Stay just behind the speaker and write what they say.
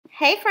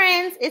Hey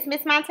friends, it's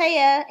Miss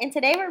Montea, and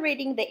today we're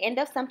reading The End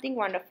of Something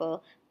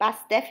Wonderful by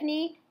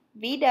Stephanie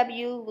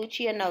V.W.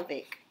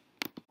 Lucianovic.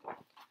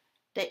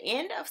 The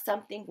End of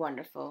Something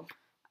Wonderful,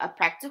 a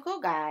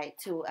practical guide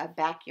to a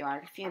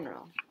backyard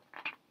funeral.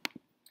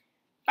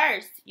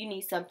 First, you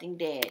need something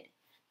dead,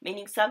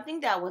 meaning something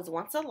that was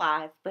once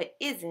alive but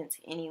isn't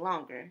any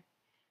longer.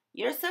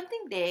 Your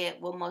something dead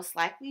will most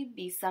likely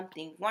be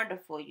something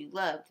wonderful you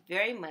loved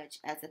very much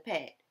as a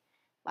pet,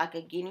 like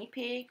a guinea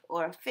pig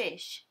or a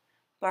fish,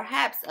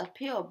 perhaps a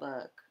pill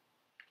bug.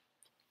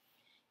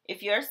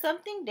 If your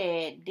something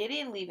dead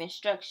didn't leave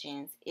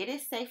instructions, it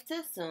is safe to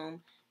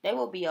assume they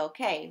will be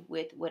okay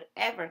with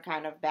whatever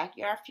kind of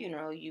backyard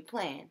funeral you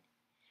plan.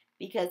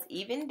 Because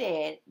even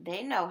dead,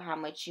 they know how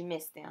much you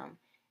miss them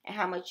and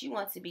how much you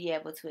want to be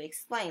able to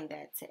explain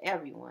that to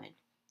everyone.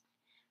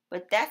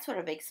 But that sort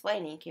of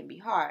explaining can be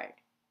hard.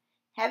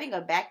 Having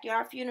a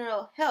backyard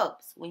funeral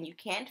helps when you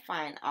can't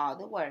find all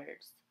the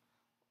words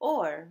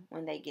or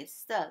when they get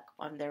stuck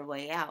on their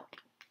way out.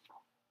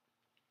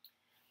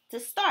 To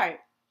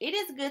start, it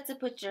is good to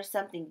put your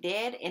something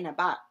dead in a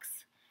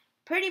box.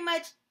 Pretty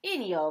much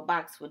any old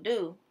box will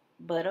do,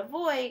 but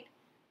avoid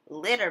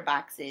litter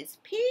boxes.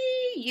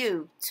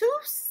 P.U. Too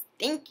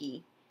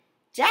stinky.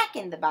 Jack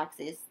in the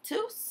boxes.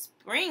 Too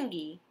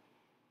springy.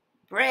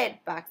 Bread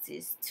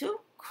boxes.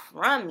 Too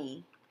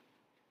crummy.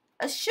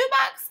 A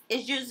shoebox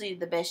is usually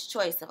the best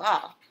choice of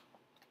all.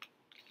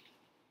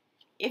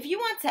 If you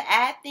want to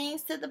add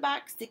things to the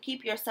box to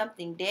keep your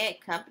something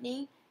dead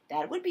company,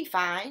 that would be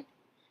fine.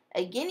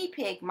 A guinea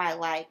pig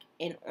might like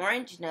an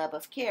orange nub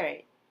of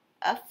carrot.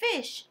 A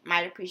fish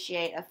might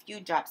appreciate a few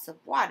drops of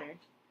water.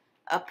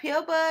 A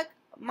pill bug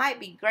might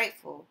be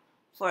grateful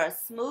for a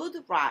smooth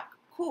rock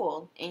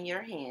cool in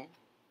your hand.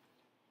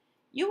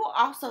 You will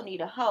also need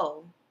a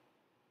hoe.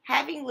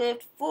 Having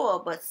lived full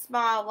but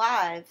small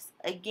lives,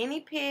 a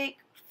guinea pig,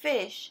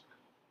 fish,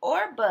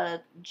 or bug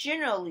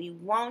generally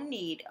won't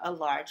need a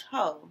large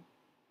hoe.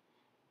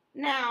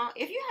 Now,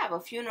 if you have a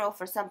funeral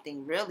for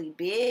something really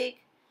big,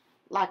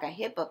 like a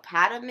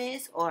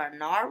hippopotamus or a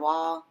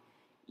narwhal,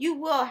 you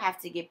will have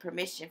to get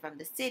permission from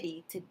the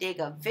city to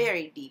dig a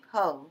very deep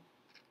hole.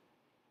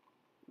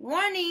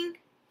 Warning!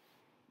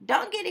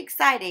 Don't get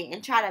excited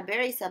and try to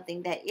bury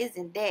something that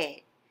isn't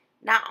dead.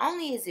 Not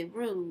only is it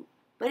rude,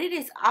 but it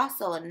is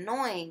also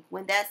annoying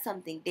when that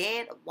something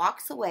dead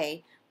walks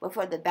away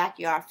before the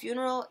backyard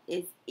funeral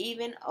is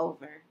even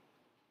over.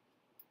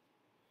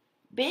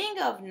 Being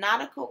of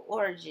nautical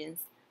origins,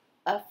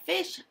 a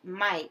fish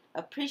might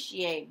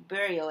appreciate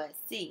burial at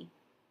sea.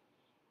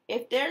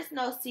 If there's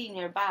no sea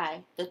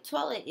nearby, the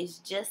toilet is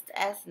just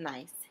as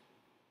nice.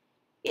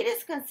 It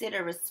is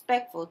considered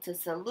respectful to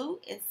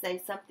salute and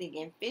say something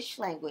in fish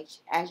language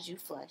as you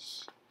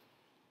flush.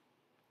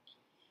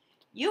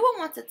 You will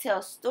want to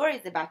tell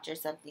stories about your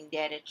something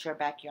dead at your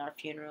backyard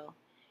funeral.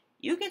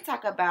 You can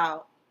talk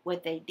about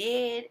what they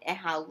did and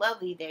how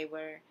lovely they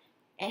were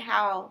and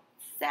how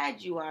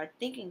sad you are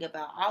thinking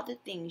about all the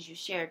things you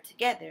shared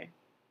together.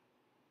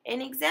 An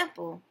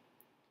example: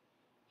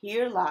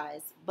 here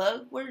lies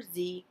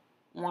Bugworthy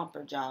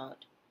Wamperjawed.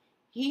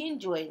 He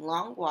enjoyed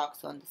long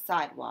walks on the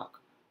sidewalk,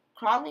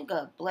 crawling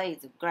up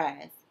blades of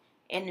grass,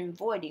 and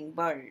avoiding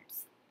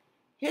birds.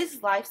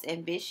 His life's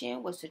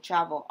ambition was to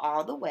travel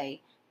all the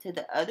way to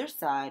the other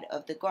side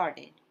of the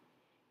garden.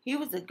 He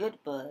was a good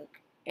bug,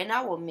 and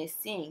I will miss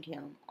seeing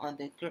him on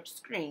the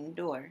screen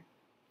door.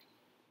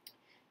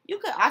 You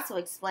could also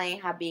explain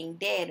how being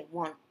dead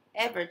won't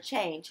ever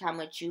change how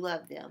much you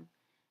love them.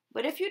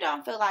 But if you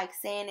don't feel like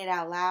saying it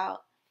out loud,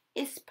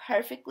 it's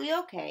perfectly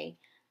okay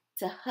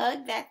to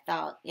hug that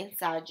thought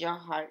inside your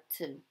heart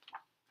too.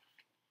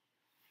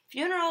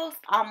 Funerals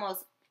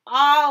almost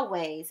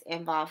always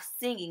involve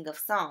singing of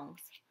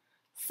songs.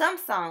 Some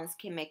songs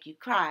can make you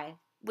cry,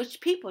 which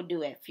people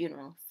do at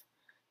funerals.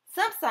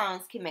 Some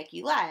songs can make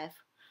you laugh,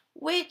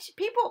 which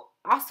people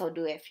also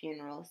do at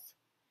funerals.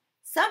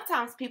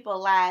 Sometimes people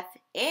laugh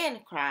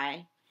and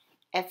cry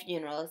at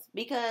funerals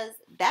because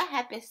that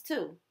happens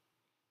too,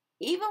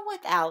 even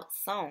without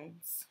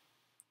songs.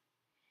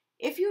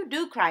 If you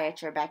do cry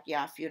at your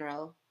backyard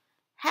funeral,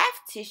 have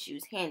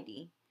tissues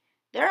handy.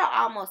 They're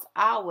almost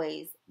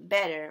always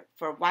better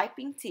for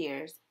wiping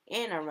tears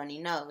and a runny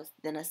nose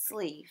than a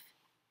sleeve.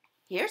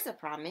 Here's a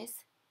promise.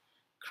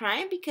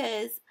 Crying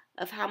because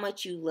of how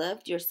much you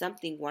loved your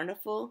something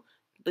wonderful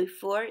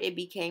before it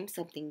became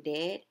something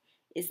dead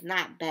is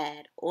not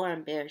bad or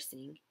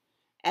embarrassing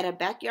at a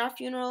backyard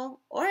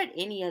funeral or at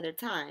any other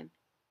time.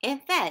 In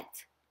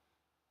fact,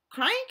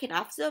 crying can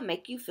also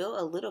make you feel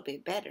a little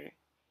bit better,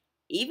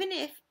 even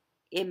if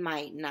it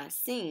might not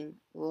seem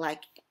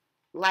like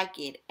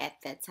it at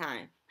that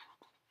time.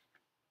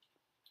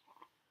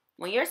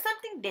 When your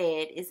something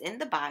dead is in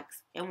the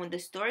box and when the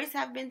stories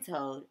have been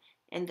told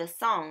and the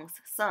songs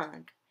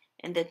sung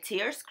and the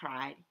tears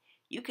cried,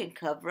 you can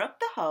cover up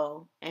the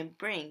hole and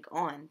bring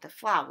on the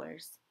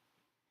flowers.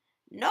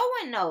 No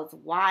one knows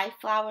why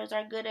flowers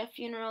are good at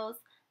funerals,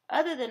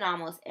 other than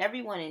almost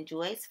everyone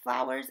enjoys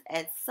flowers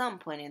at some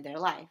point in their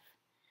life.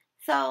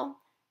 So,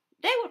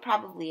 they would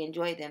probably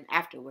enjoy them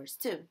afterwards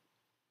too.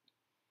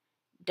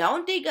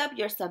 Don't dig up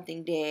your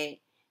something dead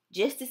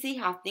just to see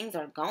how things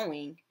are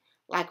going,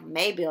 like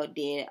Maybell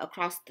did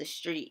across the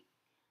street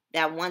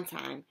that one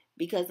time,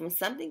 because when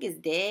something is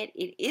dead,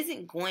 it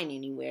isn't going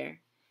anywhere.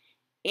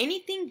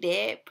 Anything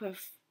dead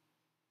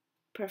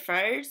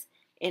prefers,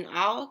 in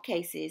all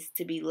cases,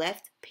 to be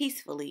left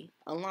peacefully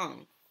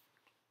alone.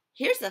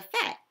 Here's a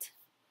fact: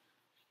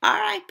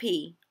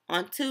 RIP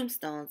on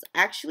tombstones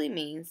actually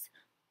means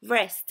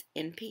rest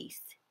in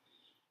peace.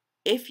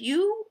 If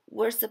you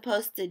were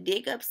supposed to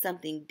dig up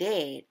something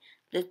dead,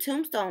 the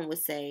tombstone would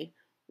say,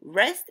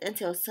 rest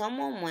until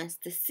someone wants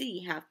to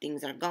see how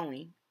things are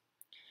going.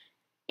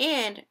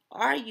 And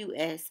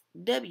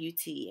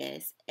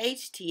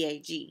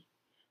RUSWTSHTAG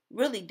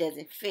really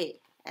doesn't fit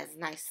as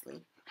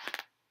nicely.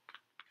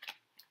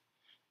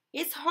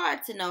 It's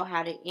hard to know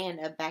how to end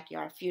a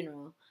backyard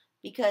funeral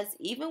because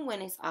even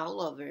when it's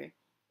all over,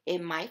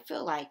 it might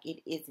feel like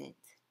it isn't.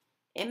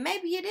 And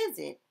maybe it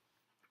isn't.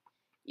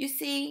 You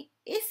see,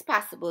 it's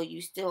possible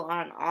you still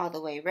aren't all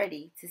the way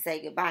ready to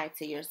say goodbye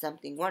to your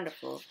something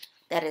wonderful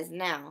that is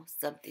now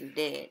something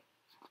dead.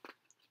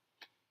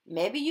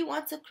 Maybe you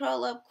want to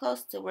curl up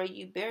close to where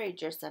you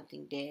buried your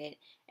something dead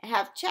and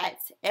have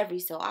chats every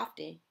so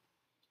often.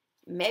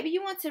 Maybe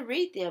you want to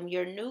read them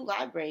your new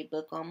library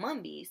book on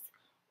mummies,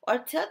 or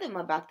tell them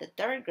about the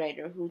third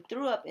grader who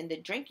threw up in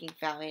the drinking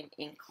fountain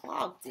and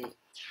clogged it.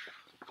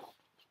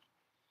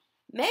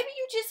 Maybe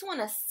you just want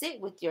to sit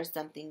with your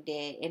something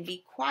dead and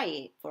be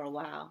quiet for a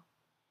while.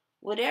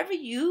 Whatever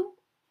you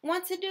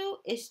want to do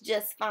is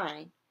just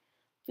fine.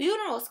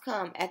 Funerals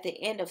come at the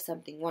end of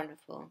something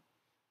wonderful.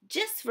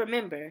 Just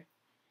remember,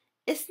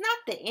 it's not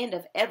the end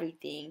of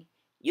everything.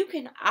 You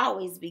can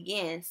always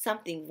begin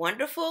something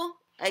wonderful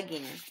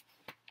again.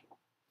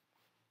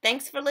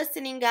 Thanks for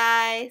listening,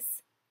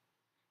 guys.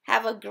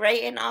 Have a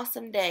great and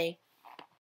awesome day.